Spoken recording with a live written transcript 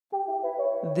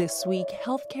This week,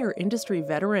 healthcare industry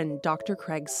veteran Dr.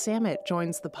 Craig Samitt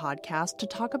joins the podcast to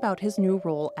talk about his new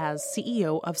role as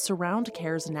CEO of Surround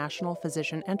Care's National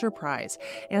Physician Enterprise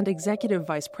and Executive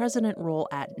Vice President role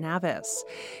at Navis.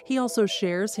 He also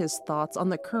shares his thoughts on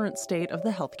the current state of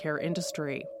the healthcare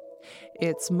industry.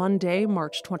 It's Monday,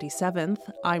 March 27th.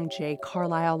 I'm Jay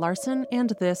Carlisle Larson,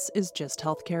 and this is Just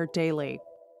Healthcare Daily.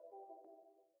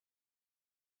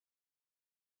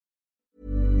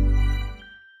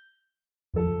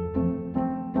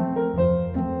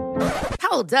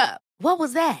 Hold up. What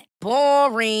was that?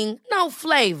 Boring. No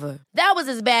flavor. That was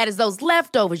as bad as those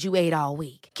leftovers you ate all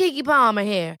week. Keke Palmer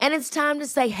here, and it's time to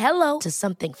say hello to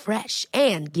something fresh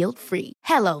and guilt-free.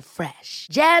 Hello Fresh.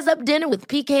 Jazz up dinner with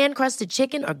pecan-crusted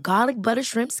chicken or garlic butter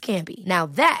shrimp scampi. Now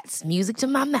that's music to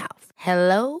my mouth.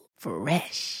 Hello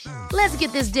Fresh. Let's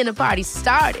get this dinner party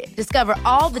started. Discover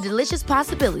all the delicious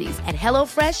possibilities at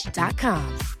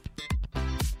hellofresh.com.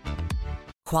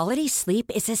 Quality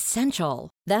sleep is essential.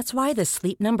 That's why the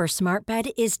Sleep Number Smart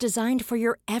Bed is designed for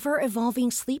your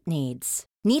ever-evolving sleep needs.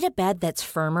 Need a bed that's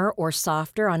firmer or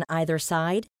softer on either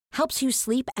side? Helps you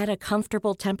sleep at a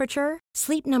comfortable temperature?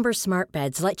 Sleep Number Smart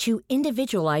Beds let you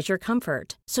individualize your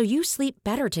comfort, so you sleep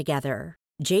better together.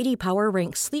 J.D. Power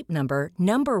ranks Sleep Number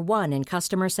number 1 in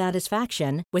customer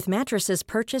satisfaction with mattresses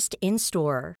purchased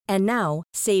in-store. And now,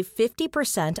 save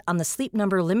 50% on the Sleep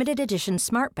Number Limited Edition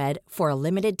Smart Bed for a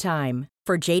limited time.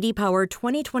 For J.D. Power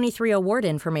 2023 award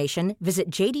information, visit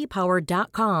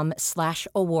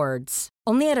jdpower.com/awards.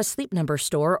 Only at a Sleep Number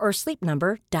store or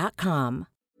sleepnumber.com.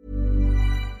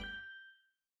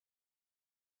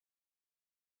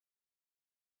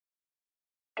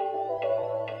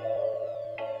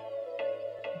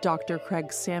 Dr. Craig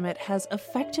Samitt has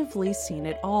effectively seen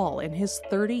it all in his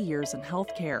 30 years in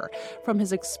healthcare, from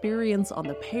his experience on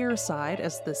the payer side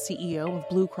as the CEO of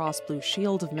Blue Cross Blue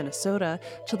Shield of Minnesota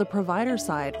to the provider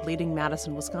side leading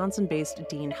Madison, Wisconsin-based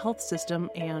Dean Health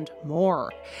System, and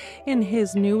more. In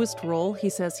his newest role, he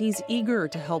says he's eager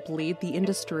to help lead the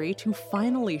industry to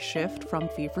finally shift from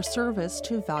fee-for-service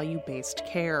to value-based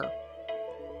care.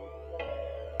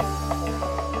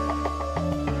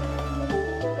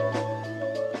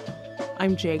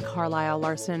 I'm Jay Carlisle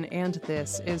Larson, and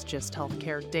this is Just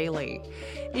Healthcare Daily.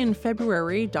 In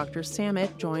February, Dr.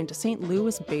 Samitt joined St.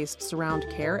 Louis-based Surround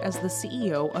Care as the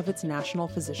CEO of its National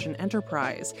Physician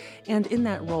Enterprise. And in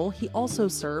that role, he also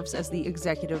serves as the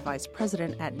Executive Vice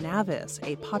President at Navis,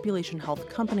 a population health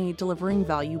company delivering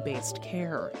value-based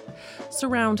care.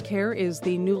 Surround Care is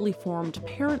the newly formed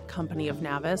parent company of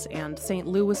Navis and St.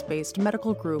 Louis-based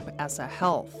medical group ESSA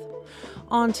Health.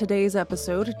 On today's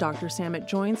episode, Dr. Samitt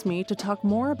joins me to talk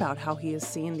more about how he has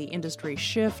seen the industry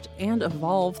shift and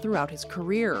evolve throughout his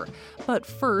career. But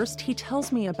first, he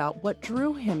tells me about what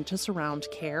drew him to Surround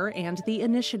Care and the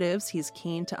initiatives he's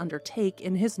keen to undertake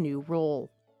in his new role.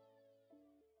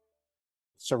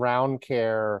 Surround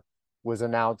Care was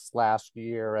announced last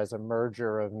year as a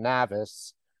merger of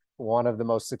Navis, one of the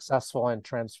most successful and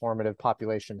transformative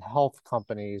population health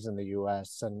companies in the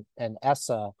U.S., and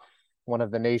ESSA, one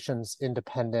of the nation's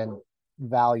independent,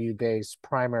 value-based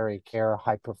primary care,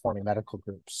 high-performing medical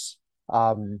groups.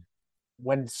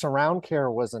 When Surround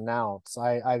Care was announced,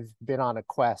 I've been on a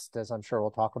quest, as I'm sure we'll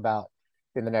talk about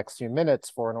in the next few minutes,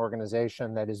 for an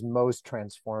organization that is most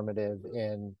transformative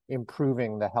in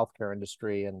improving the healthcare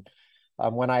industry. And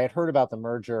when I had heard about the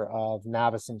merger of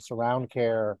Navis and Surround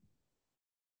Care,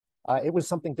 it was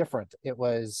something different. It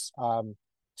was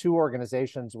two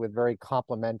organizations with very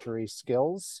complementary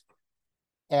skills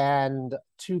and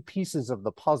two pieces of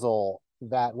the puzzle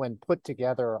that, when put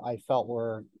together, I felt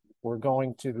were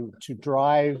going to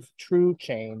drive true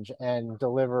change and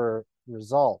deliver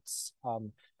results,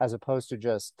 as opposed to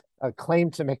just a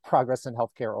claim to make progress in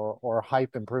healthcare or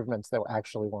hype improvements that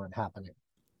actually weren't happening.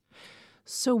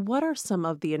 So what are some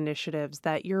of the initiatives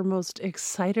that you're most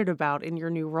excited about in your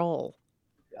new role?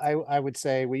 I would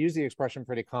say we use the expression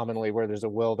pretty commonly, where there's a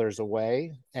will, there's a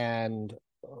way. And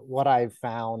what I've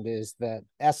found is that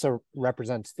ESSA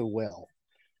represents the will.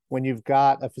 When you've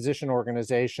got a physician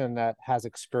organization that has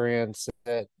experience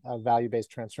at value-based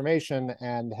transformation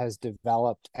and has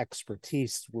developed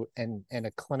expertise and a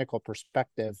clinical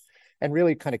perspective, and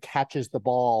really kind of catches the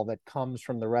ball that comes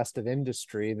from the rest of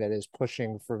industry that is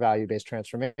pushing for value-based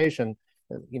transformation,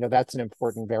 that's an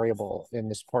important variable in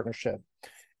this partnership.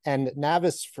 And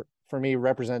Navis, for me,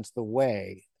 represents the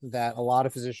way that a lot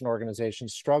of physician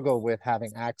organizations struggle with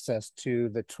having access to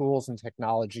the tools and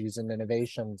technologies and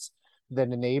innovations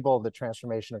that enable the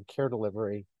transformation of care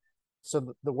delivery.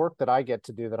 So the work that I get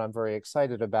to do that I'm very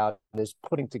excited about is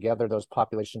putting together those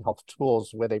population health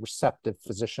tools with a receptive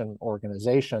physician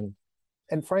organization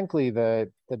and frankly, the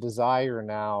desire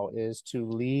now is to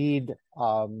lead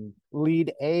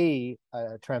a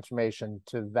transformation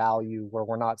to value where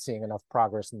we're not seeing enough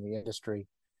progress in the industry,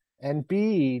 and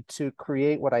B, to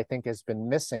create what I think has been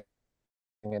missing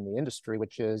in the industry,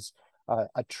 which is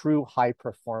a true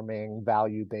high-performing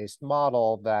value-based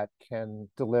model that can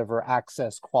deliver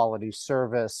access, quality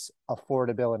service,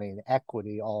 affordability, and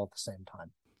equity all at the same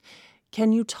time.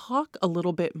 Can you talk a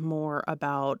little bit more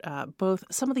about both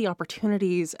some of the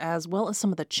opportunities as well as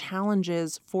some of the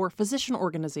challenges for physician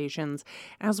organizations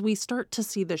as we start to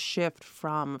see the shift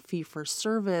from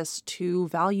fee-for-service to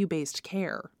value-based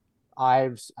care?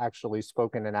 I've actually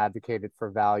spoken and advocated for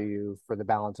value for the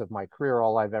balance of my career.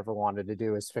 All I've ever wanted to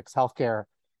do is fix healthcare.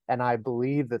 And I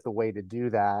believe that the way to do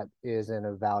that is in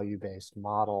a value-based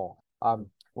model.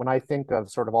 When I think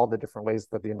of sort of all the different ways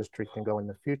that the industry can go in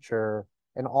the future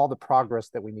and all the progress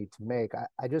that we need to make,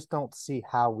 I just don't see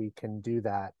how we can do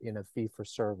that in a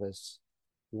fee-for-service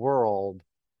world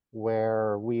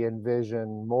where we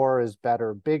envision more is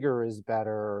better, bigger is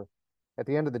better. At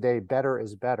the end of the day, better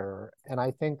is better. And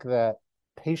I think that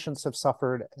patients have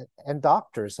suffered and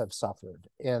doctors have suffered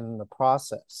in the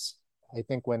process. I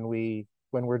think when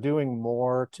we're doing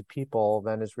more to people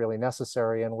than is really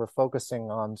necessary, and we're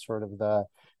focusing on sort of the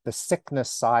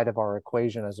sickness side of our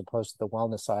equation as opposed to the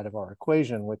wellness side of our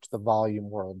equation, which the volume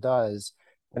world does,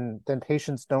 and then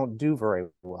patients don't do very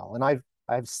well. And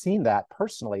I've seen that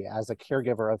personally as a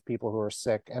caregiver of people who are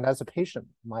sick and as a patient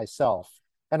myself.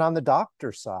 And on the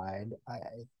doctor side,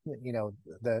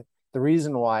 the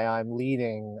reason why I'm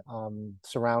leading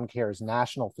Surround Care's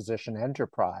national physician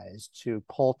enterprise to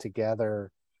pull together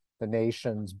the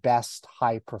nation's best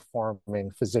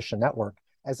high-performing physician network,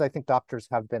 as I think doctors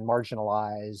have been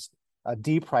marginalized,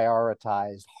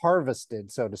 deprioritized,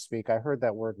 harvested, so to speak. I heard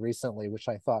that word recently, which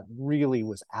I thought really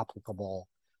was applicable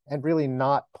and really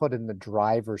not put in the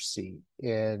driver's seat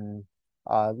in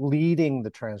leading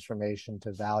the transformation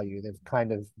to value. They've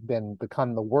kind of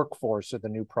become the workforce or the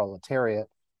new proletariat,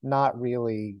 not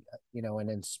really, an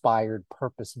inspired,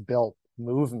 purpose-built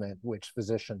movement which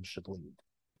physicians should lead.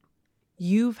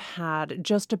 You've had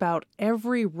just about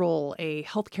every role a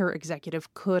healthcare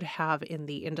executive could have in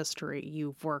the industry.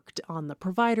 You've worked on the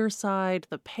provider side,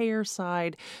 the payer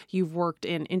side. You've worked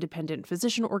in independent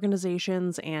physician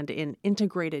organizations and in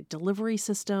integrated delivery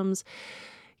systems.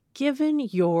 Given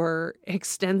your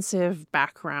extensive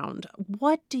background,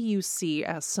 what do you see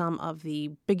as some of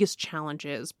the biggest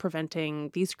challenges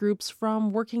preventing these groups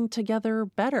from working together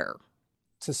better?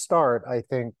 To start, I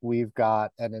think we've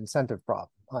got an incentive problem.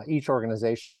 Each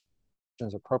organization,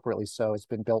 appropriately so, has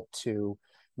been built to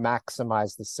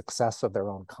maximize the success of their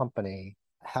own company.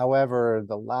 However,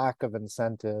 the lack of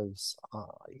incentives,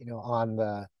 on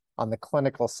the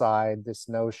clinical side, this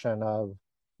notion of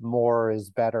more is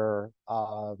better,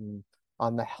 on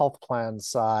the health plan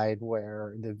side,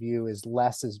 where the view is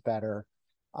less is better,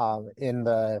 in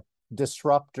the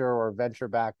disruptor or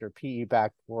venture-backed or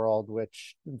PE-backed world,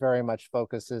 which very much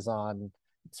focuses on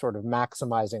sort of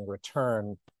maximizing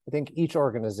return. I think each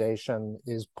organization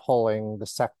is pulling the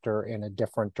sector in a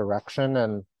different direction,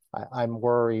 and I'm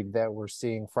worried that we're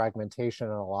seeing fragmentation,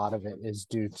 and a lot of it is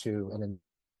due to an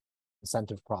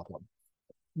incentive problem.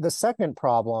 The second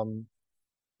problem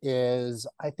is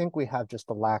I think we have just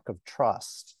a lack of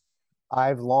trust.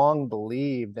 I've long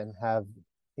believed and have,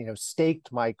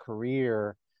 staked my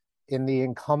career in the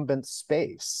incumbent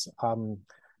space.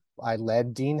 I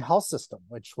led Dean Health System,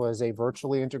 which was a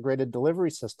virtually integrated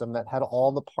delivery system that had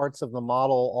all the parts of the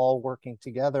model all working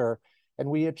together, and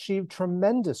we achieved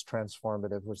tremendous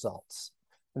transformative results.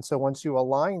 And so once you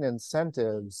align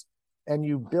incentives and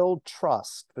you build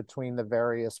trust between the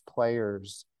various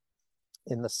players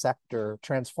in the sector,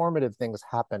 transformative things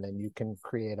happen and you can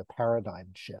create a paradigm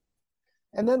shift.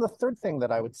 And then the third thing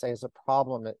that I would say is a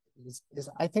problem is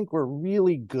I think we're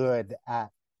really good at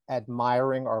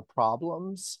admiring our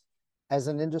problems as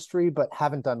an industry, but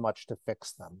haven't done much to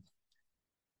fix them.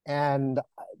 And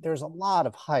there's a lot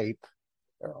of hype.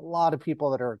 There are a lot of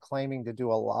people that are claiming to do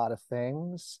a lot of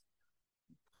things.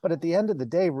 But at the end of the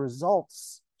day,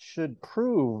 results should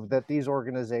prove that these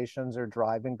organizations are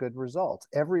driving good results.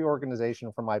 Every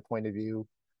organization, from my point of view,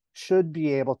 should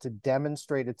be able to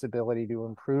demonstrate its ability to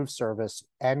improve service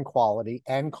and quality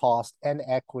and cost and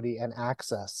equity and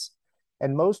access.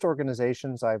 And most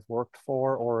organizations I've worked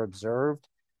for or observed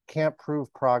can't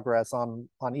prove progress on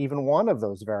even one of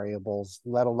those variables,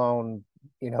 let alone,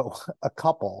 a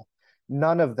couple.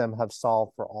 None of them have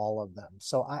solved for all of them.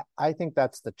 So I think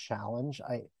that's the challenge.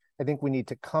 I think we need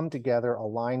to come together,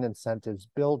 align incentives,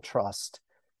 build trust,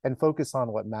 and focus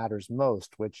on what matters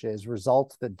most, which is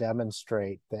results that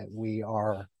demonstrate that we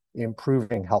are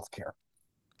improving healthcare.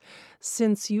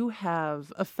 Since you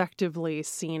have effectively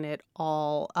seen it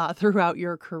all throughout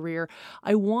your career,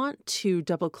 I want to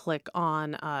double click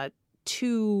on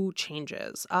two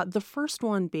changes. The first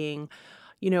one being,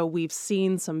 we've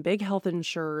seen some big health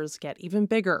insurers get even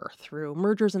bigger through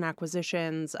mergers and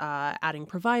acquisitions, adding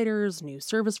providers, new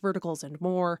service verticals, and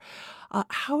more.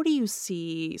 How do you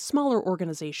see smaller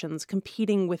organizations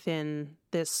competing within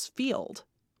this field?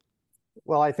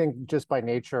 Well, I think just by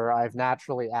nature, I've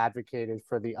naturally advocated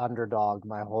for the underdog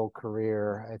my whole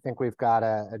career. I think we've got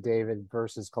a David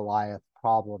versus Goliath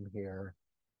problem here.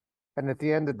 And at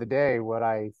the end of the day, what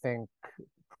I think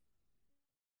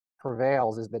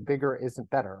prevails is that bigger isn't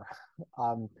better.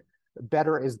 Um,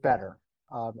 Better is better.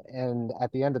 And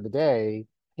at the end of the day,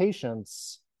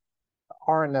 patients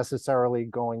aren't necessarily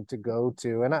going to go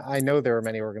to, and I know there are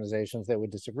many organizations that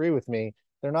would disagree with me.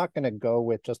 They're not going to go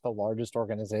with just the largest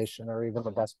organization or even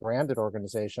the best branded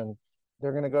organization.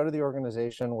 They're going to go to the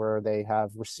organization where they have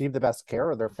received the best care,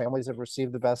 or their families have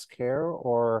received the best care,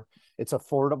 or it's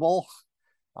affordable.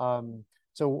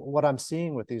 So what I'm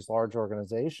seeing with these large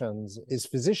organizations is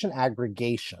physician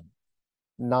aggregation,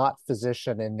 not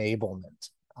physician enablement.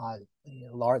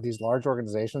 These large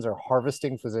organizations are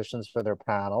harvesting physicians for their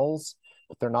panels,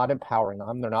 but they're not empowering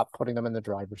them. They're not putting them in the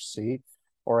driver's seat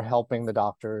or helping the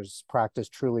doctors practice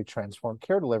truly transformed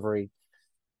care delivery.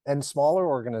 And smaller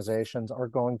organizations are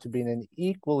going to be in an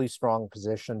equally strong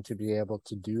position to be able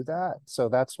to do that. So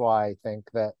that's why I think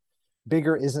that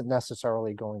bigger isn't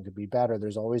necessarily going to be better.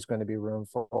 There's always going to be room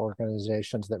for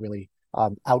organizations that really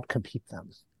outcompete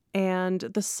them. And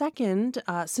the second,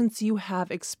 since you have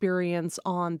experience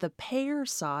on the payer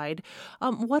side,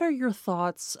 what are your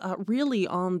thoughts really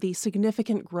on the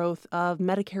significant growth of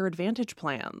Medicare Advantage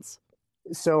plans?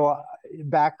 So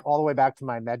back all the way back to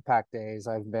my MedPAC days,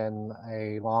 I've been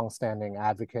a longstanding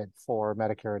advocate for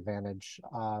Medicare Advantage.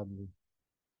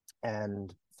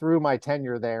 And through my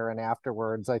tenure there and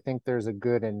afterwards, I think there's a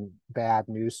good and bad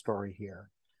news story here.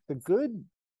 The good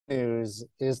news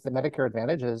is that Medicare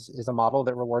Advantage is a model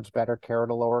that rewards better care at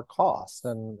a lower cost,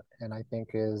 and I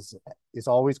think is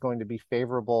always going to be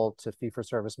favorable to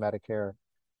fee-for-service Medicare,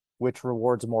 which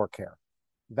rewards more care.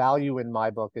 Value in my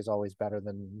book is always better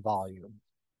than volume.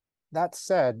 That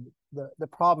said, the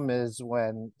problem is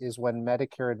when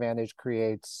Medicare Advantage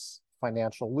creates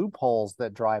financial loopholes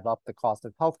that drive up the cost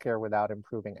of healthcare without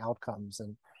improving outcomes.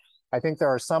 And I think there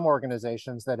are some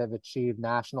organizations that have achieved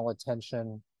national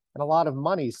attention and a lot of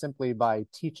money simply by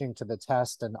teaching to the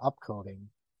test and upcoding.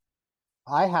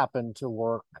 I happen to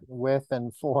work with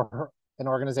and for an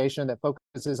organization that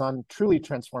focuses on truly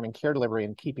transforming care delivery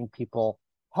and keeping people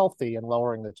healthy and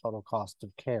lowering the total cost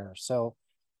of care. So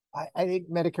I think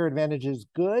Medicare Advantage is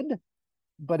good,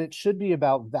 but it should be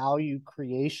about value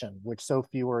creation, which so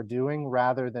few are doing,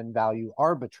 rather than value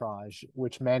arbitrage,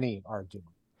 which many are doing.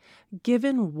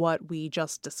 Given what we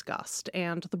just discussed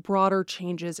and the broader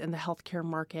changes in the healthcare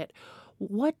market,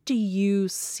 what do you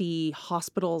see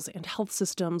hospitals and health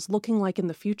systems looking like in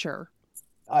the future?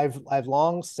 I've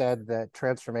long said that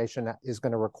transformation is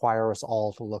going to require us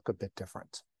all to look a bit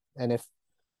different. And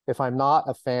if I'm not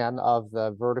a fan of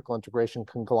the vertical integration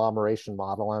conglomeration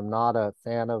model, I'm not a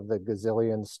fan of the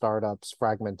gazillion startups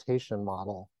fragmentation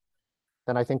model,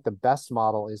 then I think the best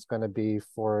model is going to be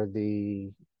for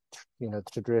the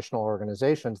traditional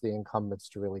organizations, the incumbents,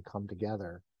 to really come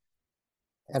together.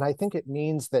 And I think it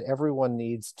means that everyone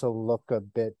needs to look a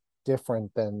bit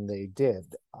different than they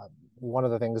did. One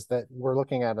of the things that we're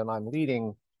looking at, and I'm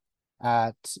leading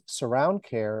at Surround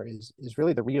Care, is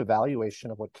really the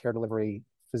reevaluation of what care delivery,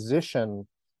 physician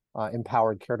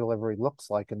empowered care delivery looks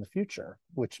like in the future,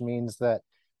 which means that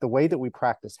the way that we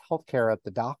practice healthcare at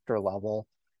the doctor level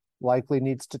likely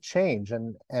needs to change.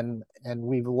 And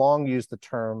we've long used the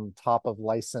term top of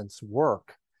license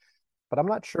work, but I'm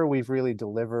not sure we've really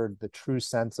delivered the true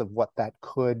sense of what that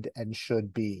could and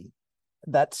should be.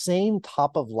 That same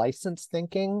top of license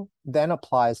thinking then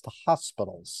applies to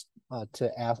hospitals,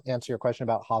 to answer your question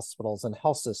about hospitals and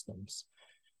health systems.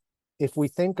 If we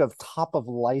think of top of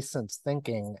license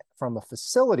thinking from a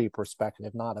facility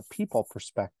perspective, not a people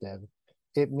perspective,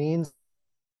 it means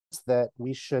that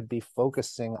we should be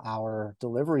focusing our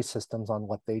delivery systems on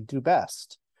what they do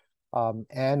best.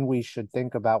 And we should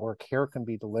think about where care can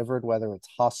be delivered, whether it's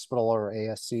hospital or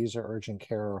ASCs or urgent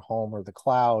care or home or the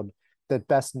cloud, that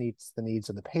best meets the needs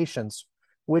of the patients,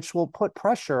 which will put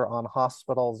pressure on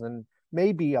hospitals and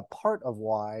may be a part of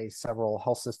why several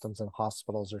health systems and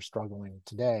hospitals are struggling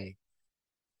today.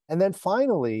 And then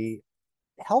finally,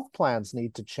 health plans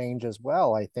need to change as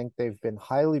well. I think they've been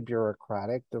highly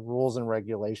bureaucratic. The rules and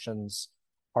regulations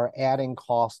are adding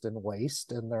cost and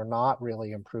waste, and they're not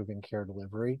really improving care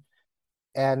delivery.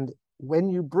 And when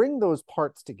you bring those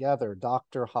parts together,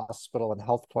 doctor, hospital, and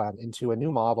health plan, into a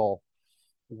new model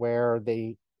where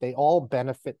they all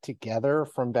benefit together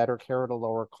from better care at a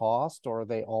lower cost, or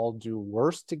they all do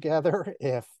worse together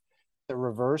if the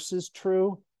reverse is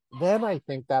true, then I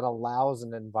think that allows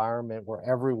an environment where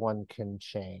everyone can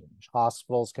change.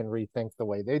 Hospitals can rethink the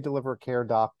way they deliver care,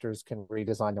 doctors can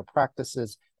redesign their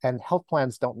practices, and health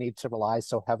plans don't need to rely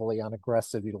so heavily on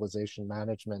aggressive utilization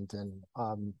management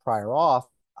and prior auth.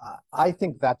 I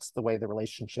think that's the way the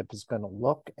relationship is going to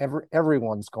look.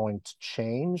 Everyone's going to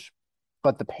change,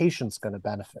 but the patient's going to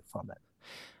benefit from it.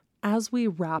 As we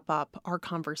wrap up our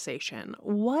conversation,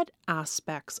 what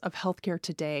aspects of healthcare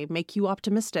today make you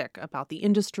optimistic about the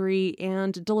industry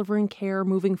and delivering care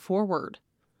moving forward?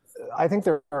 I think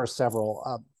there are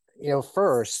several.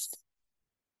 First,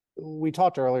 we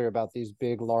talked earlier about these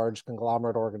big, large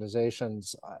conglomerate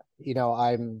organizations.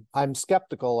 I'm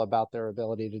skeptical about their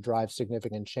ability to drive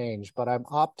significant change, but I'm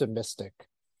optimistic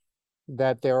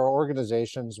that there are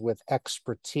organizations with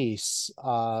expertise,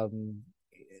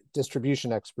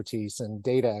 distribution expertise and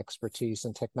data expertise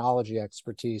and technology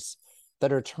expertise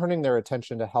that are turning their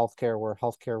attention to healthcare where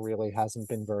healthcare really hasn't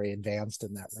been very advanced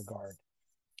in that regard.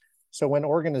 So when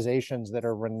organizations that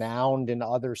are renowned in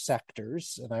other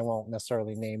sectors, and I won't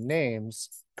necessarily name names,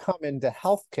 come into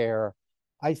healthcare,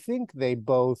 I think they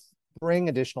both bring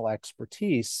additional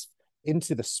expertise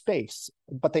into the space,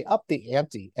 but they up the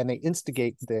ante and they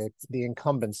instigate the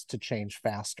incumbents to change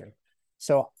faster.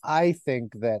 So I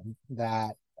think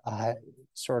that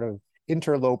sort of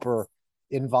interloper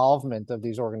involvement of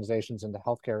these organizations into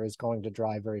healthcare is going to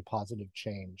drive very positive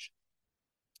change.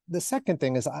 The second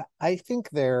thing is I think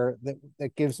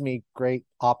that gives me great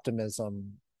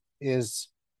optimism is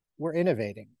we're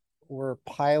innovating. We're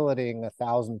piloting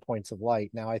 1,000 points of light.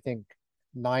 Now, I think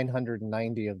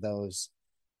 990 of those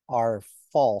are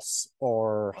false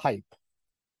or hype.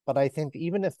 But I think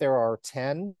even if there are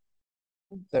 10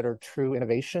 that are true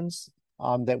innovations,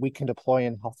 that we can deploy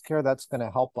in healthcare, that's going to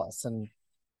help us. And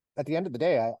at the end of the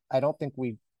day, I don't think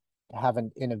we have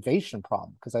an innovation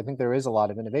problem, because I think there is a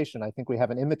lot of innovation. I think we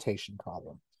have an imitation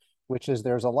problem, which is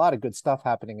there's a lot of good stuff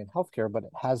happening in healthcare, but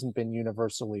it hasn't been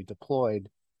universally deployed.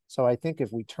 So I think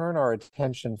if we turn our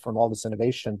attention from all this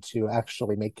innovation to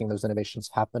actually making those innovations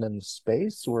happen in the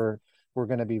space, we're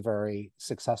going to be very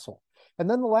successful. And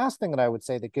then the last thing that I would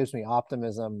say that gives me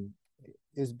optimism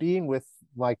is being with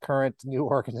my current new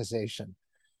organization.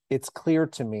 It's clear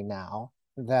to me now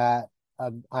that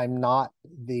I'm not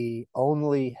the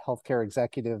only healthcare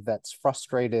executive that's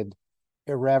frustrated,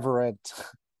 irreverent,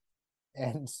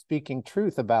 and speaking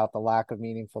truth about the lack of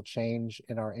meaningful change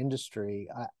in our industry.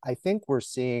 I think we're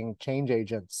seeing change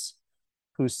agents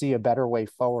who see a better way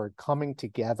forward coming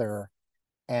together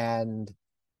and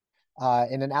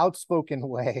in an outspoken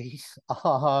way,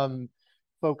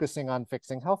 focusing on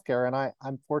fixing healthcare. And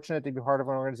I'm fortunate to be part of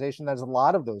an organization that has a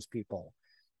lot of those people.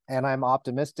 And I'm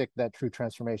optimistic that true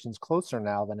transformation is closer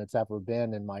now than it's ever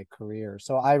been in my career.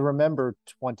 So I remember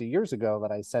 20 years ago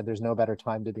that I said there's no better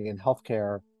time to be in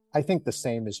healthcare. I think the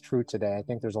same is true today. I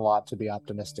think there's a lot to be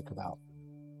optimistic about.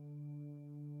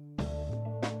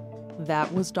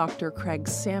 That was Dr. Craig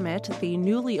Samitt, the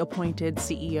newly appointed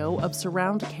CEO of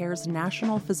Surround Care's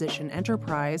National Physician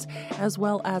Enterprise, as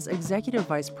well as Executive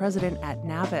Vice President at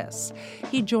Navis.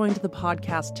 He joined the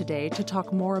podcast today to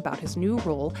talk more about his new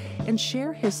role and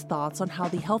share his thoughts on how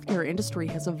the healthcare industry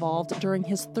has evolved during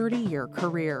his 30-year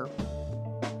career.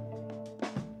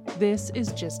 This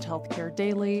is Just Healthcare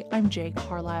Daily. I'm Jay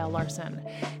Carlisle Larson.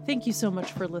 Thank you so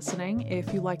much for listening.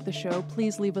 If you like the show,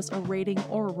 please leave us a rating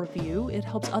or a review. It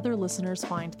helps other listeners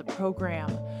find the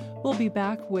program. We'll be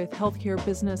back with healthcare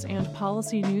business and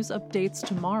policy news updates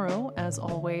tomorrow, as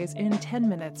always, in 10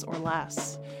 minutes or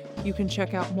less. You can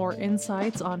check out more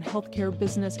insights on healthcare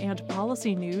business and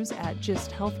policy news at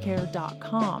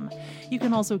gisthealthcare.com. You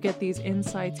can also get these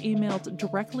insights emailed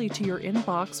directly to your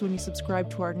inbox when you subscribe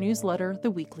to our newsletter,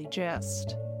 The Weekly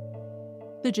Gist.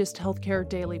 The Gist Healthcare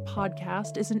Daily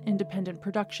podcast is an independent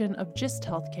production of Gist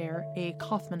Healthcare, a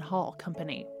Kaufman Hall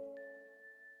company.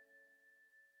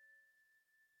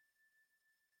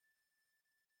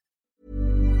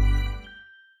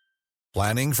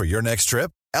 Planning for your next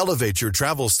trip? Elevate your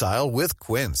travel style with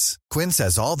Quince. Quince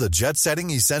has all the jet-setting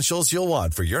essentials you'll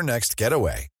want for your next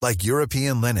getaway, like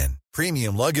European linen,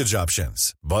 premium luggage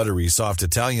options, buttery soft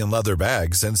Italian leather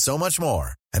bags, and so much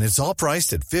more. And it's all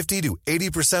priced at 50 to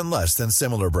 80% less than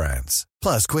similar brands.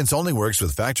 Plus, Quince only works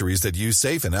with factories that use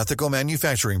safe and ethical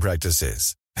manufacturing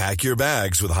practices. Pack your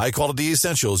bags with high-quality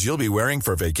essentials you'll be wearing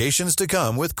for vacations to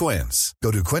come with Quince.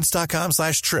 Go to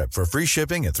quince.com/trip for free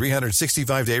shipping and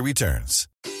 365-day returns.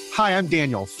 Hi, I'm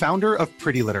Daniel, founder of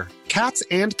Pretty Litter. Cats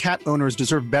and cat owners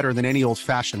deserve better than any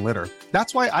old-fashioned litter.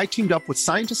 That's why I teamed up with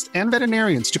scientists and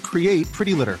veterinarians to create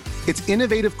Pretty Litter. Its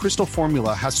innovative crystal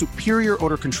formula has superior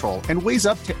odor control and weighs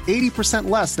up to 80%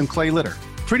 less than clay litter.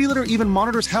 Pretty Litter even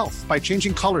monitors health by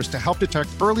changing colors to help detect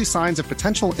early signs of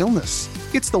potential illness.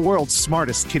 It's the world's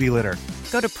smartest kitty litter.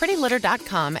 Go to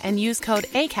prettylitter.com and use code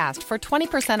ACAST for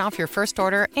 20% off your first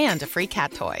order and a free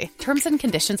cat toy. Terms and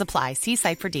conditions apply. See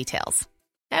site for details.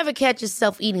 Ever catch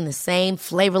yourself eating the same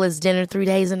flavorless dinner 3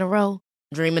 days in a row?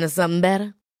 Dreaming of something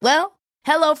better? Well,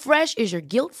 HelloFresh is your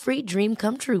guilt-free dream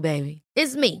come true, baby.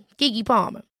 It's me, Keke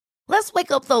Palmer. Let's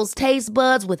wake up those taste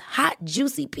buds with hot,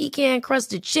 juicy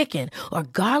pecan-crusted chicken or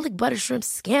garlic butter shrimp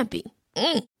scampi.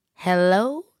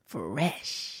 Hello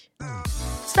Fresh.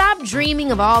 Stop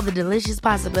dreaming of all the delicious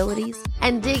possibilities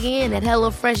and dig in at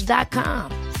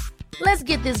HelloFresh.com. Let's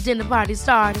get this dinner party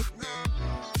started.